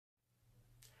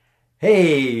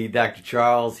Hey, Dr.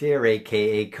 Charles here,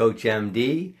 aka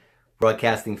CoachMD,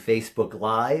 broadcasting Facebook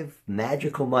Live,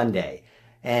 Magical Monday.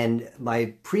 And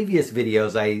my previous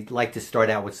videos, I like to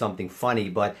start out with something funny,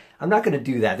 but I'm not going to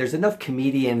do that. There's enough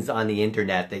comedians on the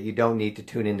internet that you don't need to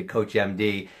tune into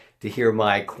CoachMD to hear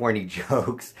my corny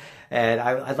jokes. And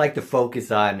I'd like to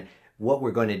focus on what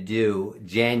we're going to do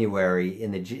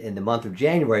in the month of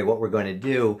January. What we're going to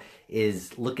do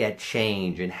is look at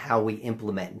change and how we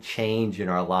implement change in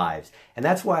our lives. And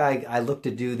that's why I look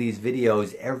to do these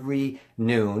videos every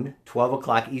noon, 12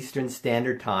 o'clock Eastern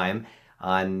Standard Time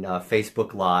on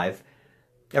Facebook Live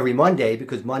every Monday,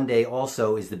 because Monday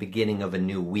also is the beginning of a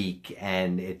new week,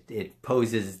 and it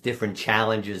poses different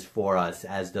challenges for us,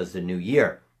 as does the new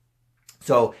year.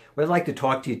 So what I'd like to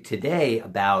talk to you today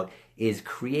about is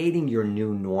creating your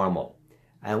new normal.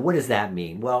 And what does that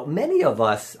mean? Well, many of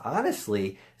us,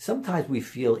 honestly, sometimes we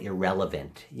feel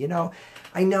irrelevant.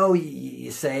 I know you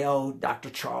say, oh,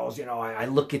 Dr. Charles, I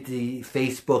look at the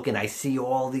Facebook and I see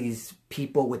all these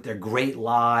people with their great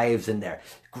lives and their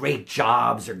great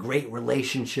jobs, their great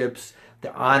relationships.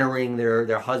 They're honoring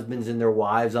their husbands and their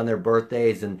wives on their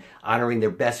birthdays and honoring their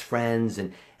best friends.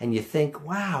 And you think,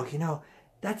 wow,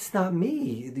 that's not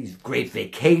me. These great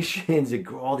vacations and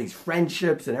all these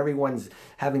friendships, and everyone's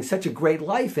having such a great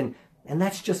life, and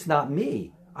that's just not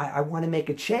me. I want to make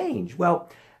a change.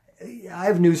 Well, I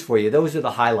have news for you. Those are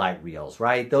the highlight reels,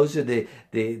 right? Those are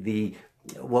the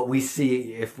what we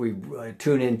see if we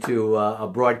tune into a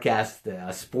broadcast,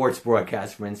 a sports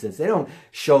broadcast, for instance. They don't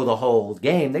show the whole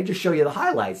game. They just show you the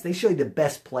highlights. They show you the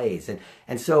best plays.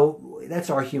 And so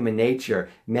that's our human nature.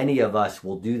 Many of us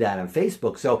will do that on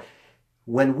Facebook. So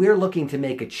when we're looking to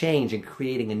make a change and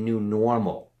creating a new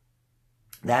normal,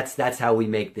 that's how we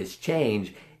make this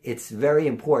change. It's very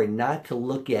important not to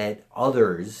look at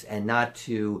others and not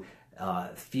to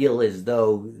feel as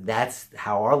though that's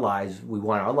how we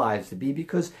want our lives to be,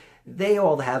 because they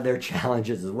all have their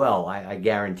challenges as well. I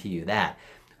guarantee you that.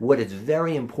 What is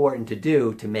very important to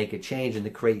do to make a change and to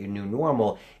create your new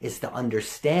normal is to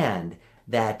understand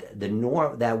that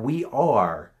that we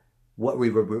are what we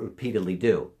repeatedly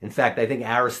do. In fact, I think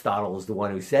Aristotle is the one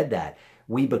who said that.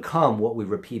 We become what we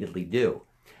repeatedly do.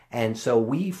 And so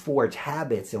we forge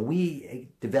habits and we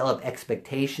develop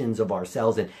expectations of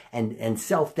ourselves and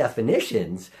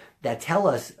self-definitions that tell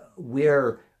us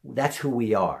that's who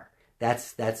we are.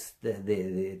 That's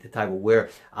the type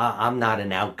of I'm not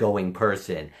an outgoing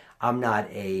person. I'm not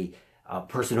a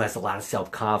person who has a lot of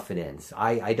self-confidence.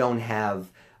 I don't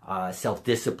have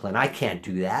self-discipline. I can't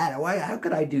do that. How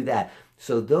could I do that?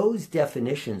 So those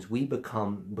definitions we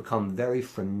become very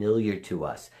familiar to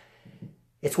us.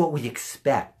 It's what we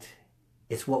expect.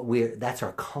 That's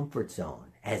our comfort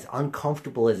zone. As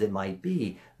uncomfortable as it might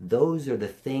be, those are the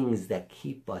things that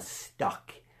keep us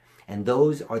stuck. And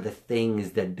those are the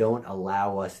things that don't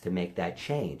allow us to make that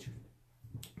change.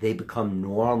 They become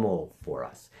normal for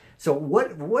us. So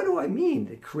what do I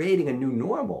mean, creating a new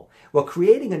normal? Well,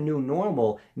 creating a new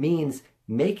normal means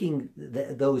making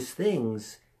those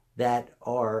things that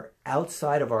are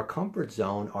outside of our comfort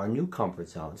zone our new comfort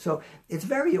zone. So it's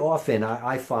very often,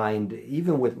 I find,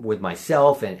 even with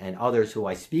myself and others who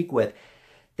I speak with,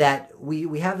 that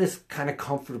we have this kind of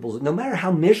comfortable, no matter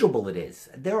how miserable it is.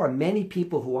 There are many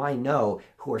people who I know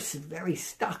who are very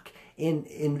stuck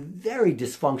in very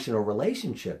dysfunctional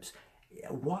relationships.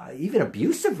 Why, even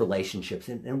abusive relationships.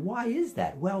 And why is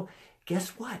that? Well, guess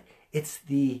what? It's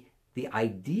the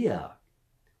idea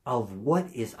of what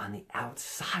is on the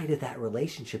outside of that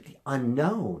relationship, the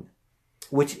unknown,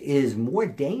 which is more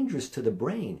dangerous to the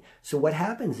brain. So what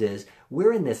happens is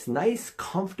we're in this nice,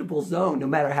 comfortable zone, no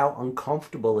matter how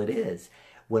uncomfortable it is.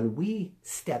 When we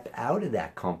step out of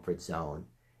that comfort zone,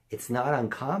 it's not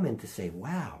uncommon to say,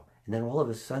 wow. And then all of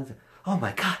a sudden, oh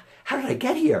my God, how did I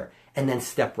get here? And then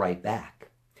step right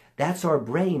back. That's our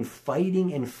brain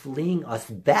fighting and fleeing us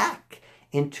back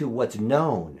into what's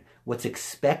known, what's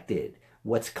expected,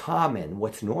 what's common,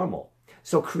 what's normal.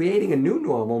 So creating a new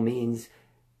normal means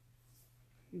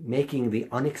making the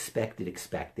unexpected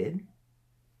expected,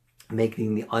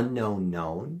 making the unknown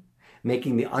known,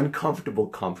 making the uncomfortable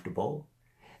comfortable,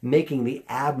 making the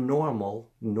abnormal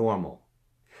normal.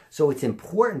 So it's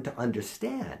important to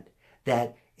understand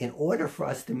that in order for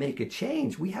us to make a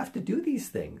change, we have to do these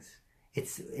things.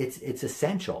 It's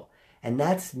essential. And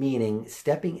that's meaning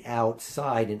stepping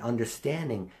outside and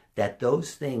understanding that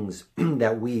those things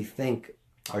that we think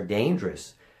are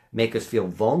dangerous, make us feel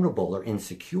vulnerable or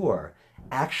insecure,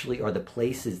 actually are the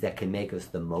places that can make us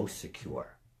the most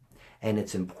secure. And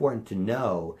it's important to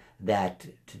know that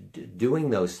doing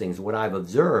those things, what I've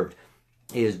observed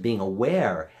is being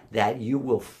aware that you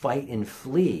will fight and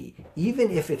flee.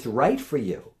 Even if it's right for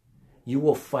you, you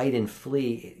will fight and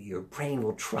flee. Your brain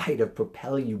will try to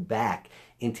propel you back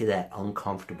into that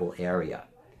uncomfortable area.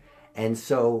 And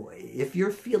so if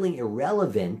you're feeling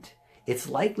irrelevant, it's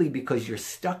likely because you're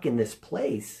stuck in this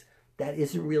place that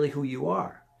isn't really who you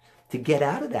are. To get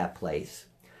out of that place,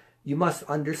 you must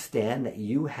understand that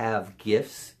you have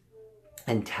gifts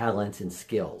and talents and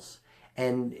skills.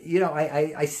 And, you know,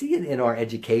 I see it in our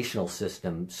educational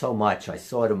system so much. I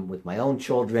saw it with my own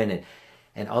children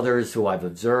and others who I've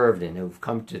observed and who've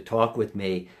come to talk with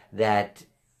me, that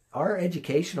our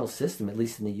educational system, at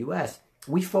least in the U.S.,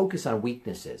 we focus on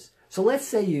weaknesses. So let's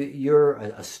say you're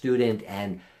a student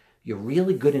and you're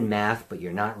really good in math, but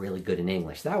you're not really good in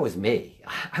English. That was me.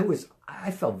 I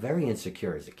felt very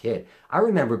insecure as a kid. I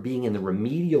remember being in the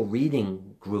remedial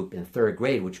reading group in 3rd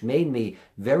grade, which made me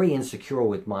very insecure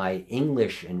with my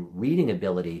English and reading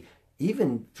ability,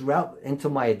 even throughout into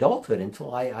my adulthood,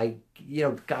 until I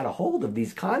got a hold of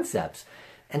these concepts.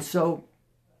 And so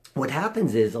what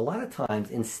happens is, a lot of times,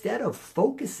 instead of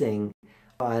focusing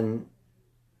on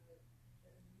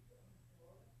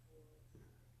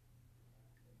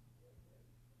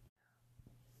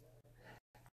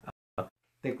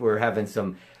I think we're having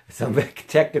some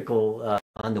technical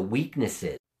on the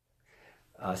weaknesses.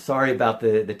 Sorry about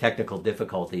the technical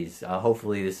difficulties.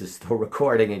 Hopefully this is still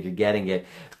recording and you're getting it.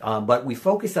 But we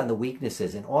focus on the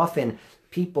weaknesses, and often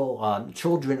people,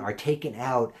 children, are taken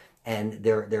out and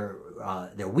their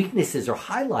weaknesses are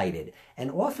highlighted. And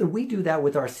often we do that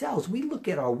with ourselves. We look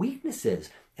at our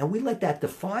weaknesses and we let that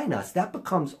define us. That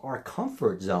becomes our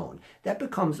comfort zone. That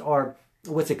becomes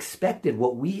what's expected,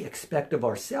 what we expect of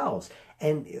ourselves.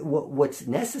 And what's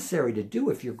necessary to do,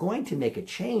 if you're going to make a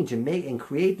change and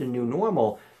create the new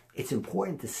normal, it's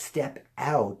important to step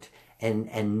out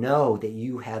and know that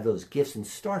you have those gifts and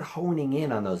start honing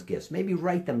in on those gifts. Maybe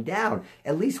write them down,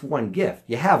 at least one gift.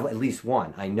 You have at least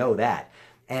one, I know that.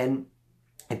 And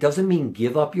it doesn't mean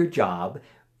give up your job.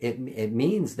 It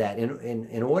means that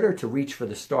in order to reach for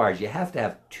the stars, you have to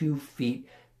have 2 feet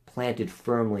planted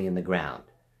firmly in the ground.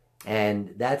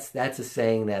 And that's a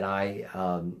saying that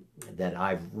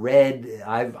I've read.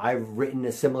 I've written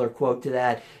a similar quote to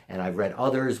that, and I've read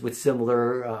others with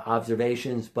similar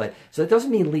observations. But so it doesn't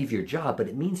mean leave your job, but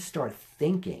it means start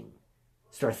thinking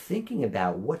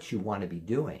about what you want to be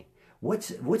doing.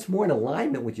 What's more in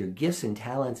alignment with your gifts and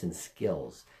talents and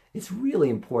skills. It's really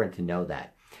important to know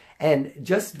that. And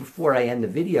just before I end the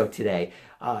video today,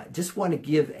 just want to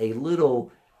give a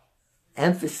little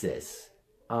emphasis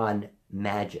on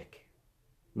magic.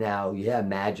 Now, yeah,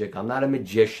 magic. I'm not a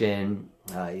magician,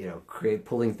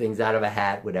 pulling things out of a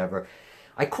hat, whatever.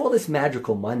 I call this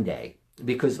Magical Monday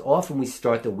because often we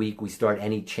start the week, we start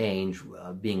any change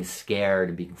being scared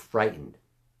and being frightened.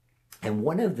 And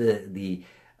one of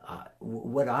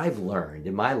what I've learned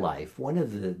in my life, one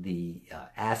of the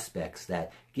aspects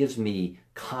that gives me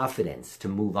confidence to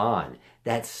move on,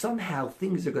 that somehow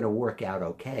things are going to work out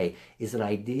okay, is an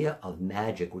idea of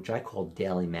magic, which I call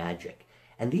daily magic.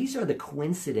 And these are the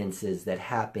coincidences that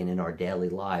happen in our daily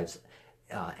lives.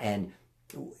 And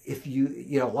if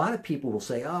a lot of people will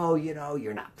say, oh,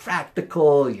 you're not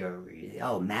practical,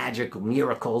 magical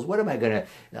miracles. What am I going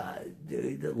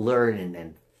to learn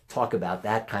and talk about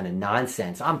that kind of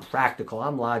nonsense? I'm practical,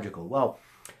 I'm logical. Well,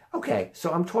 okay,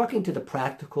 so I'm talking to the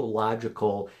practical,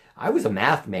 logical. I was a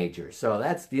math major, so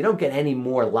you don't get any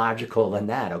more logical than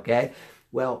that, okay?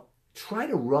 Well, try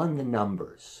to run the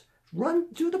numbers.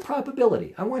 Do the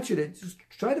probability. I want you to just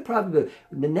try the probability.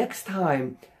 The next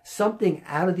time something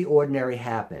out of the ordinary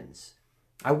happens,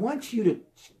 I want you to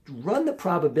run the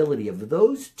probability of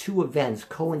those 2 events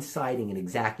coinciding at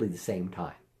exactly the same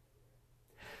time.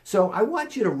 So I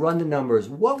want you to run the numbers.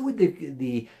 What would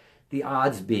the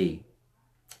odds be?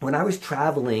 When I was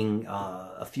traveling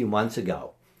a few months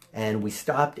ago, and we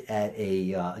stopped at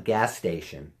a gas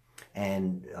station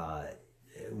and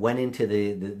went into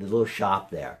the little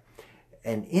shop there.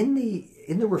 And in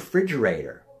the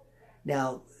refrigerator,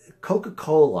 now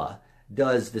Coca-Cola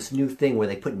does this new thing where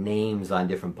they put names on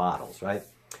different bottles, right?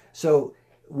 So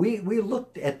we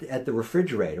looked at the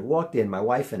refrigerator, walked in, my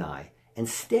wife and I, and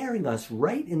staring us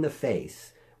right in the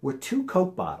face were 2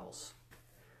 Coke bottles.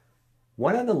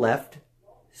 One on the left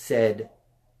said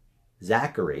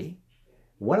Zachary,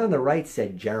 one on the right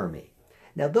said Jeremy.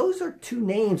 Now, those are 2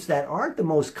 names that aren't the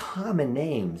most common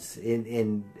names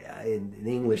in the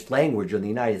English language or the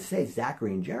United States,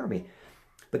 Zachary and Jeremy.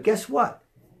 But guess what?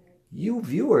 You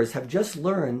viewers have just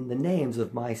learned the names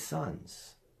of my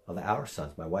sons, of our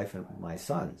sons, my wife and my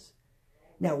sons.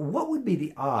 Now, what would be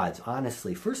the odds,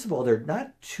 honestly? First of all, they're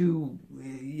not two,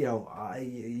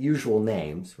 usual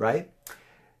names, right?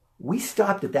 We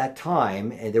stopped at that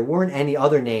time, and there weren't any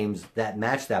other names that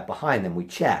matched that behind them. We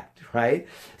checked, right?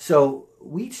 So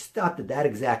we stopped at that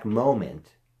exact moment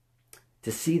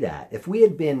to see that. If we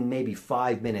had been maybe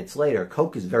 5 minutes later,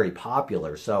 Coke is very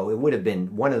popular, so it would have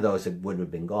been one of those that would have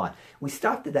been gone. We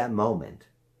stopped at that moment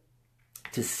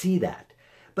to see that.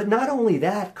 But not only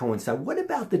that coincide, what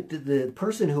about the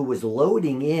person who was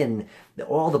loading in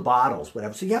all the bottles,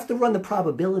 whatever? So you have to run the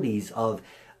probabilities of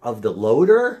the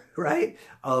loader, right?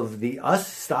 Of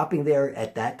us stopping there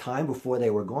at that time before they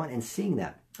were gone and seeing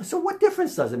that. So what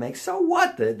difference does it make? So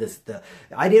what?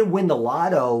 I didn't win the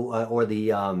lotto or the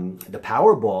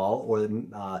Powerball or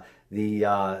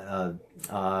the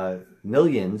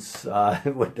millions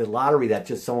with the lottery that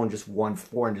someone just won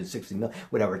 460 million,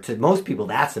 whatever. To most people,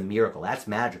 that's a miracle. That's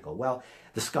magical. Well,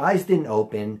 the skies didn't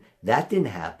open. That didn't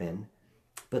happen.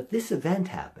 But this event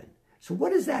happened. So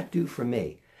what does that do for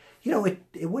me?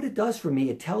 What it does for me,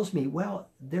 it tells me, well,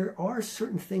 there are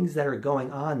certain things that are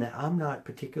going on that I'm not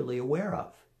particularly aware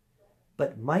of,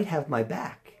 but might have my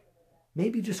back.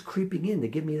 Maybe just creeping in to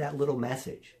give me that little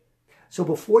message. So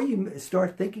before you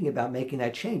start thinking about making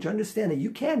that change, understand that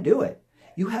you can do it.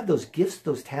 You have those gifts,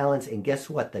 those talents, and guess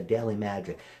what? The daily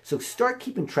magic. So start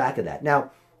keeping track of that.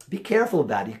 Now, be careful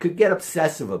about it. You could get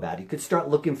obsessive about it. You could start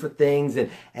looking for things, and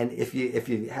if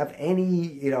you have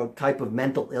any type of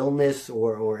mental illness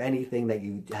or anything that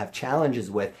you have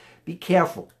challenges with, be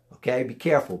careful. Okay, be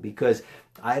careful, because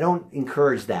I don't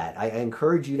encourage that. I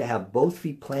encourage you to have both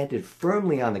feet planted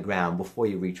firmly on the ground before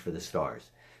you reach for the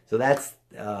stars. So that's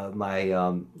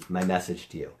my message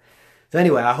to you. So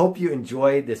anyway, I hope you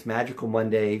enjoyed this Magical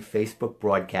Monday Facebook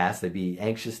broadcast. I'd be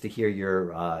anxious to hear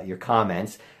your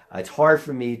comments. It's hard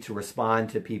for me to respond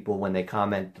to people when they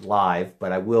comment live,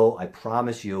 but I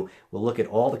promise you, we'll look at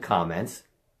all the comments,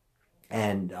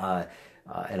 and I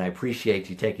appreciate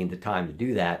you taking the time to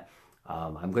do that.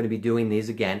 I'm going to be doing these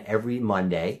again every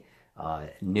Monday,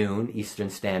 noon Eastern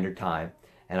Standard Time,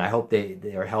 and I hope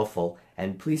they are helpful.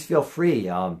 And please feel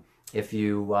free, if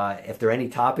there are any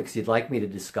topics you'd like me to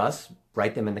discuss,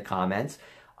 write them in the comments.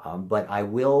 But I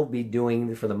will be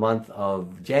doing, for the month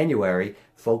of January,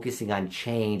 focusing on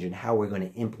change and how we're going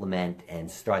to implement and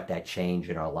start that change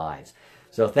in our lives.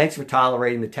 So thanks for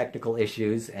tolerating the technical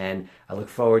issues, and I look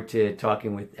forward to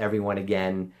talking with everyone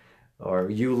again, or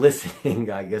you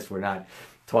listening. I guess we're not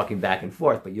talking back and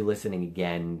forth, but you listening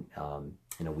again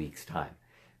in a week's time.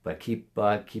 But keep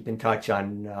in touch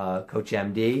on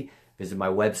CoachMD. Visit my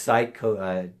website,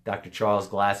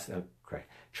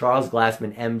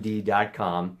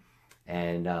 CharlesGlassmanMD.com,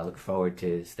 and look forward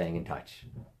to staying in touch.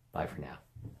 Bye for now.